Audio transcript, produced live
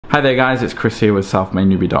Hi there guys, it's Chris here with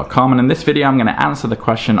selfmadenewbie.com, and in this video I'm going to answer the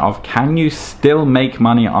question of, can you still make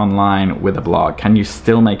money online with a blog? Can you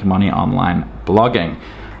still make money online blogging?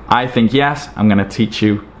 I think yes. I'm going to teach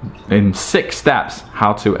you in 6 steps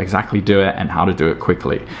how to exactly do it and how to do it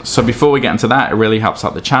quickly. So before we get into that, it really helps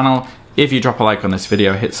out the channel if you drop a like on this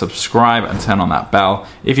video, hit subscribe and turn on that bell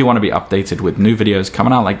if you want to be updated with new videos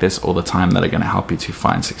coming out like this all the time that are going to help you to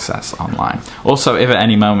find success online. Also, if at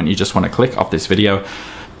any moment you just want to click off this video,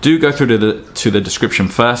 do go through to the description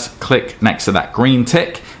first, click next to that green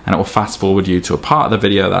tick, and it will fast forward you to a part of the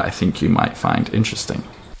video that I think you might find interesting.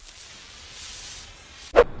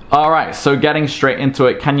 Alright, so getting straight into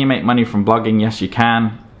it, can you make money from blogging? Yes, you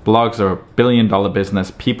can. Blogs are $1 billion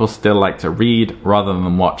business. People still like to read rather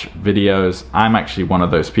than watch videos. I'm actually one of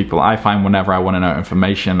those people. I find whenever I want to know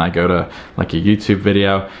information, I go to like a YouTube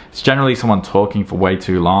video. It's generally someone talking for way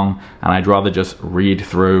too long, and I'd rather just read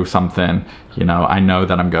through something. You know, I know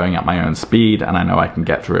that I'm going at my own speed and I know I can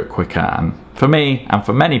get through it quicker. And for me, and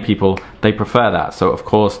for many people, they prefer that. So of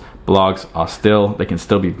course, blogs are still, they can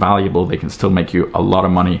still be valuable. They can still make you a lot of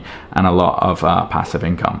money and a lot of passive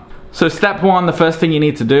income. So step 1, the first thing you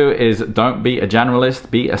need to do is don't be a generalist,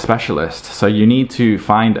 be a specialist. So you need to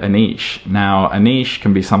find a niche. Now, a niche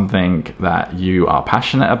can be something that you are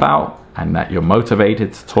passionate about and that you're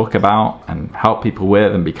motivated to talk about and help people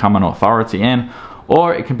with and become an authority in,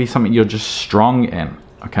 or it can be something you're just strong in,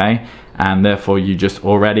 okay? And therefore you just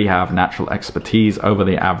already have natural expertise over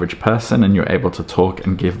the average person and you're able to talk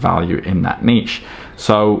and give value in that niche.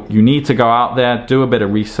 So you need to go out there, do a bit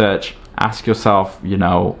of research, ask yourself, you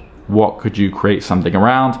know, what could you create something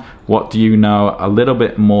around? What do you know a little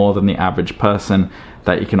bit more than the average person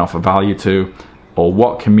that you can offer value to? Or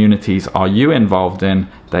what communities are you involved in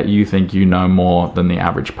that you think you know more than the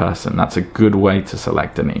average person? That's a good way to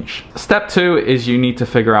select a niche. Step 2 is you need to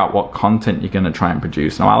figure out what content you're going to try and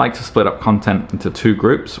produce. Now, I like to split up content into 2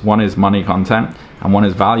 groups. One is money content and one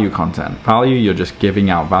is value content. Value, you're just giving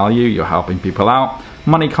out value, you're helping people out.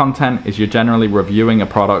 Money content is you're generally reviewing a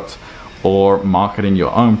product or marketing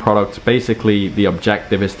your own product. Basically, the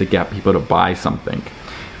objective is to get people to buy something.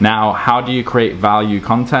 Now, how do you create value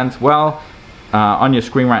content? Well, on your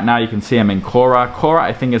screen right now, you can see I'm in Quora. Quora,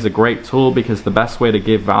 I think, is a great tool because the best way to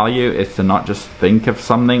give value is to not just think of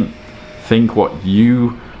something, think what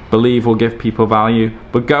you believe will give people value,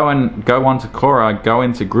 but go onto Quora, go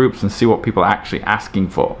into groups and see what people are actually asking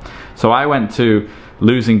for. So I went to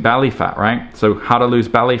losing belly fat, right? So how to lose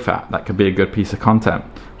belly fat, that could be a good piece of content.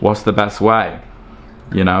 What's the best way?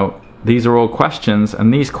 You know, these are all questions,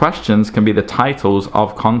 and these questions can be the titles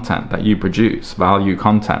of content that you produce, value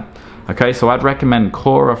content. Okay, so I'd recommend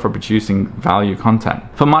Quora for producing value content.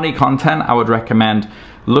 For money content, I would recommend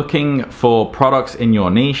looking for products in your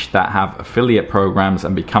niche that have affiliate programs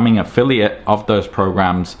and becoming affiliate of those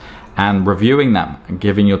programs and reviewing them and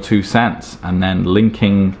giving your 2 cents and then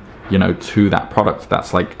linking, you know, to that product.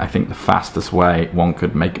 That's like, I think, the fastest way one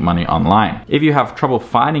could make money online. If you have trouble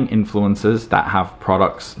finding influencers that have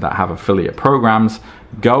products that have affiliate programs,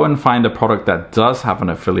 go and find a product that does have an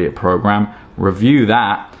affiliate program, review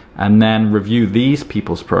that, and then review these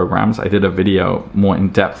people's programs. I did a video more in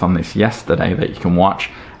depth on this yesterday that you can watch,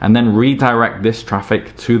 and then redirect this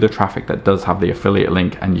traffic to the traffic that does have the affiliate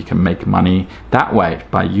link, and you can make money that way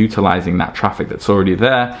by utilizing that traffic that's already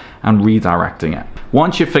there and redirecting it.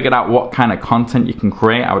 Once you've figured out what kind of content you can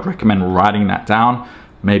create, I would recommend writing that down.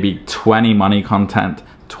 Maybe 20 money content,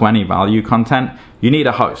 20 value content. You need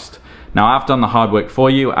a host. Now, I've done the hard work for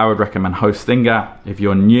you. I would recommend Hostinger. If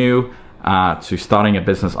you're new to starting a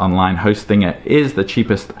business online, Hostinger is the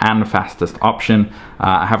cheapest and fastest option.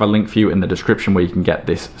 I have a link for you in the description where you can get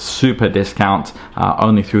this super discount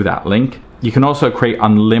only through that link. You can also create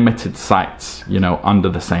unlimited sites, you know, under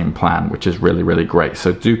the same plan, which is really, really great.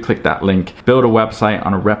 So do click that link, build a website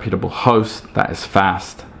on a reputable host that is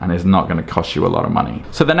fast and is not going to cost you a lot of money.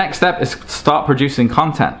 So the next step is start producing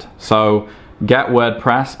content. So get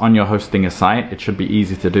WordPress on your Hostinger site. It should be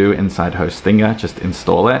easy to do inside Hostinger, just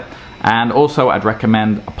install it. And also I'd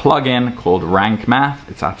recommend a plugin called Rank Math.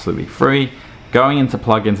 It's absolutely free. Going into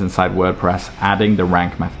plugins inside WordPress, adding the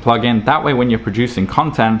Rank Math plugin. That way when you're producing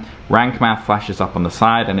content, Rank Math flashes up on the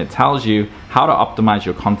side and it tells you how to optimize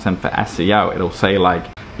your content for SEO. It'll say, like,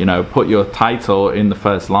 you know, put your title in the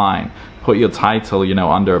first line, put your title, you know,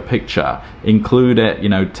 under a picture, include it, you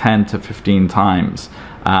know, 10 to 15 times,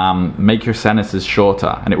 make your sentences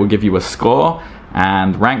shorter, and it will give you a score.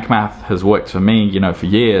 And Rank Math has worked for me, you know, for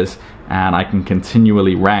years, and I can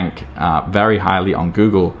continually rank very highly on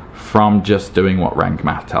Google from just doing what Rank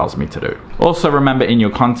Math tells me to do. Also remember, in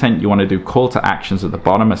your content you want to do call to actions at the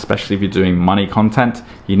bottom, especially if you're doing money content.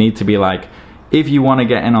 You need to be like, If you want to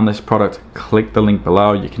get in on this product, click the link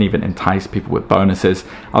below. You can even entice people with bonuses.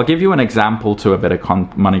 I'll give you an example to a bit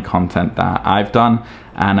of money content that I've done,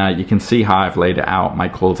 and you can see how I've laid it out, my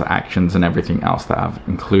call to actions and everything else that I've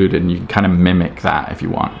included, and you can kind of mimic that if you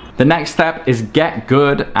want. The next step is get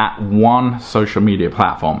good at one social media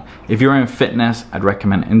platform. If you're in fitness, I'd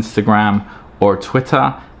recommend Instagram or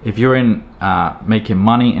Twitter. If you're in making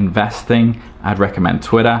money, investing, I'd recommend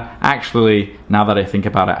Twitter. Actually, now that I think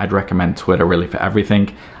about it, I'd recommend Twitter really for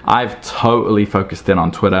everything. I've totally focused in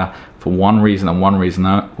on Twitter for one reason and one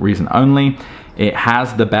reason only. It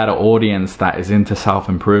has the better audience that is into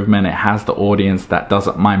self-improvement. It has the audience that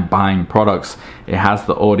doesn't mind buying products. It has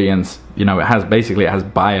the audience, you know, it has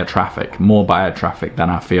buyer traffic, more buyer traffic than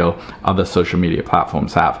I feel other social media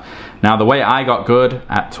platforms have. Now, the way I got good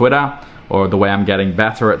at Twitter, or the way I'm getting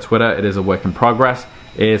better at Twitter, it is a work in progress,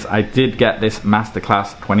 is I did get this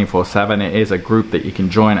masterclass 24/7. It is a group that you can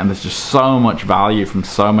join, and there's just so much value from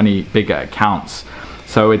so many bigger accounts.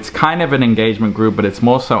 So it's kind of an engagement group, but it's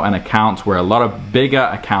more so an account where a lot of bigger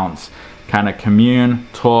accounts kind of commune,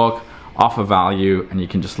 talk, offer value, and you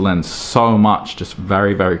can just learn so much just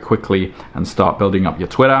very, very quickly and start building up your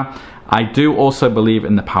Twitter. I do also believe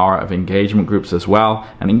in the power of engagement groups as well.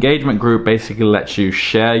 An engagement group basically lets you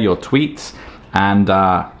share your tweets, and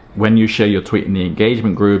when you share your tweet in the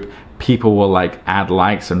engagement group, people will like add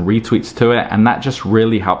likes and retweets to it, and that just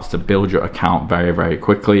really helps to build your account very, very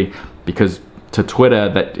quickly, because to Twitter,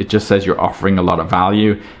 that it just says you're offering a lot of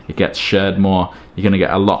value. It gets shared more. You're going to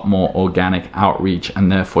get a lot more organic outreach,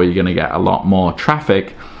 and therefore you're going to get a lot more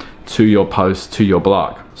traffic to your posts, to your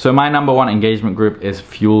blog. So my number one engagement group is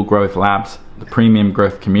Fuel Growth Labs, the premium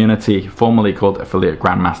growth community, formerly called Affiliate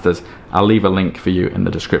Grandmasters. I'll leave a link for you in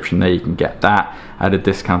the description there. You can get that at a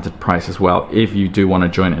discounted price as well if you do want to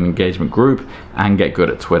join an engagement group and get good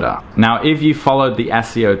at Twitter. Now, if you followed the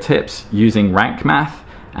SEO tips using Rank Math,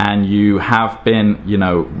 and you have been, you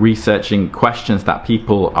know, researching questions that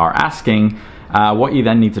people are asking, what you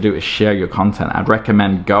then need to do is share your content. I'd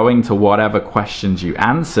recommend going to whatever questions you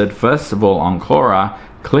answered, first of all on Quora,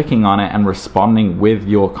 clicking on it and responding with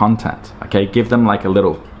your content, okay? Give them like a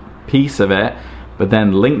little piece of it, but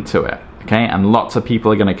then link to it, okay? And lots of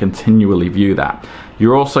people are gonna continually view that.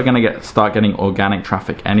 You're also gonna start getting organic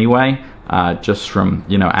traffic anyway, just from,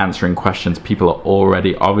 you know, answering questions people are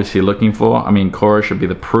already obviously looking for. I mean, Quora should be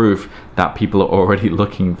the proof that people are already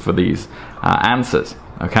looking for these answers,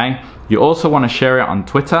 okay? You also want to share it on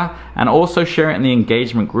Twitter, and also share it in the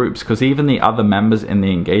engagement groups, because even the other members in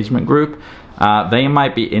the engagement group, they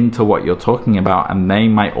might be into what you're talking about, and they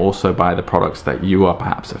might also buy the products that you are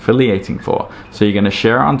perhaps affiliating for. So you're going to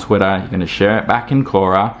share it on Twitter, you're going to share it back in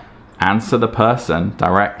Quora, answer the person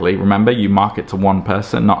directly. Remember, you market to one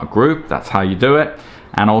person, not a group. That's how you do it.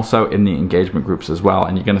 And also in the engagement groups as well.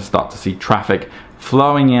 And you're going to start to see traffic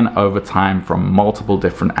flowing in over time from multiple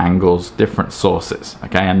different angles, different sources,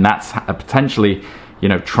 okay? And that's potentially, you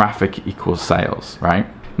know, traffic equals sales, right?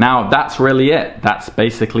 Now, that's really it. That's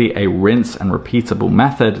basically a rinse and repeatable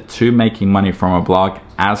method to making money from a blog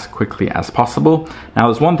as quickly as possible. Now,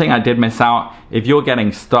 there's one thing I did miss out. If you're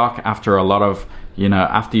getting stuck after a lot of, you know,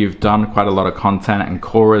 after you've done quite a lot of content and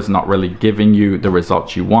Quora is not really giving you the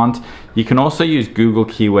results you want, you can also use Google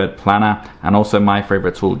Keyword Planner, and also my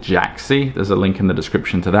favorite tool, Jaxi. There's a link in the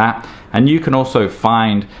description to that. And you can also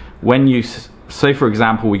find, when you say, for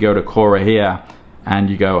example, we go to Quora here, and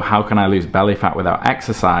you go, how can I lose belly fat without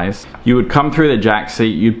exercise? You would come through the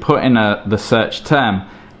Jaxi, you'd put in the search term,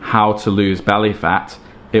 how to lose belly fat.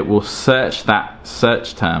 It will search that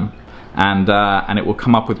search term, and it will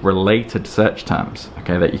come up with related search terms,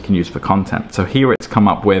 okay, that you can use for content. So here it's come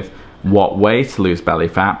up with what way to lose belly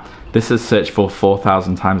fat. This is searched for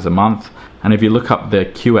 4,000 times a month. And if you look up the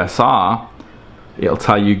QSR, it'll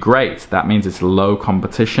tell you, great, that means it's low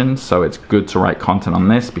competition, so it's good to write content on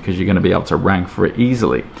this because you're gonna be able to rank for it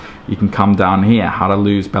easily. You can come down here, how to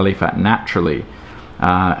lose belly fat naturally.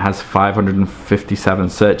 It has 557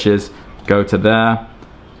 searches. Go to there,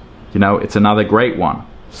 you know, it's another great one.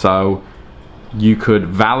 So you could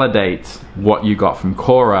validate what you got from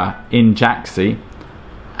Quora in Jaxi,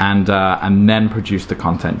 and then produce the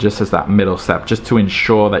content just as that middle step, just to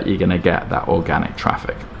ensure that you're gonna get that organic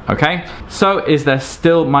traffic. Okay, so is there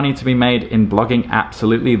still money to be made in blogging?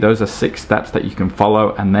 Absolutely. Those are 6 steps that you can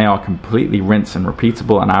follow, and they are completely rinse and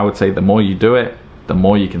repeatable. And I would say the more you do it, the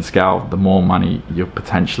more you can scale, the more money you're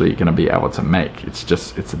potentially going to be able to make. It's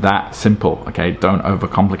that simple, okay? Don't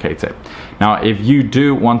overcomplicate it. Now, if you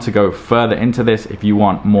do want to go further into this, if you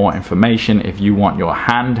want more information, if you want your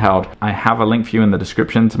hand held, I have a link for you in the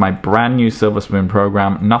description to my brand new Silver Spoon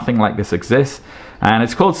program. Nothing like this exists. And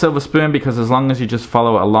it's called Silver Spoon because as long as you just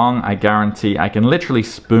follow along, I guarantee I can literally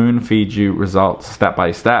spoon feed you results step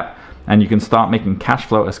by step, and you can start making cash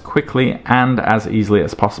flow as quickly and as easily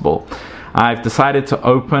as possible. I've decided to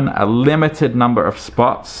open a limited number of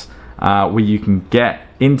spots where you can get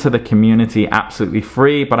into the community absolutely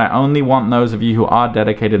free, but I only want those of you who are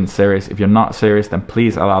dedicated and serious. If you're not serious, then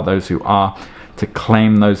please allow those who are to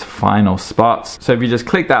claim those final spots. So if you just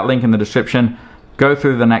click that link in the description, go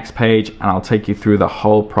through the next page, and I'll take you through the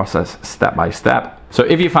whole process step by step. So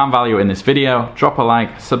if you found value in this video, drop a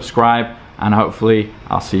like, subscribe, and hopefully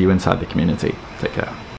I'll see you inside the community. Take care.